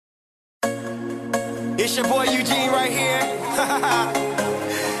It's your boy Eugene right here.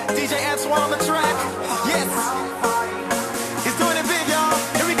 DJ Antoine on the track. Yes. He's doing it big, y'all.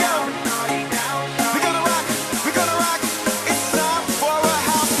 Here we go. We're gonna rock. We're gonna rock. It's time for a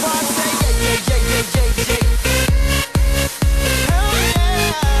house party. Yeah. Hell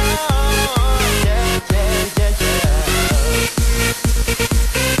yeah.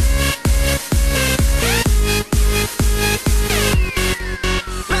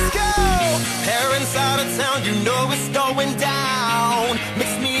 Let's go. Parents out of town, you know it's going down.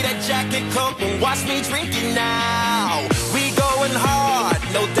 Mix me that jacket coke and watch me drinking now. We going hard,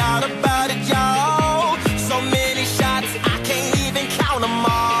 no doubt about it, y'all. So many shots, I can't even count them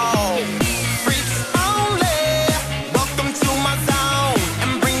all. Freaks only, welcome to my zone.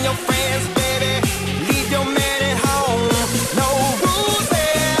 And bring your friends, baby, leave your man at home. No rules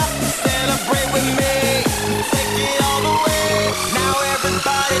here, celebrate with me. Take it all the way, now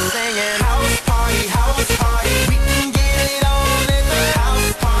everybody's singing. House party, house party, we can get it on at the house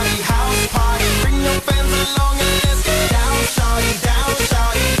party, house party. Bring your friends along and let's get down, shawty,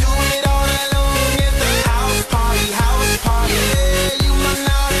 do it all alone at the house party, house party. Yeah, you my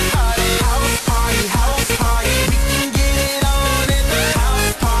naughty party, house party, we can get it on at the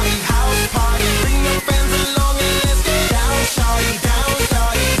house party, house party. Bring your friends along and let's get down, shawty,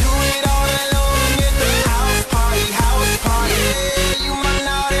 do it all alone at the house party, house party. Yeah, you my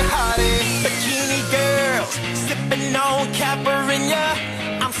naughty party. Bikini girls, sipping on Caipirinha.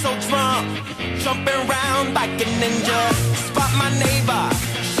 I'm so drunk, jumping around like a ninja. Spot my neighbor,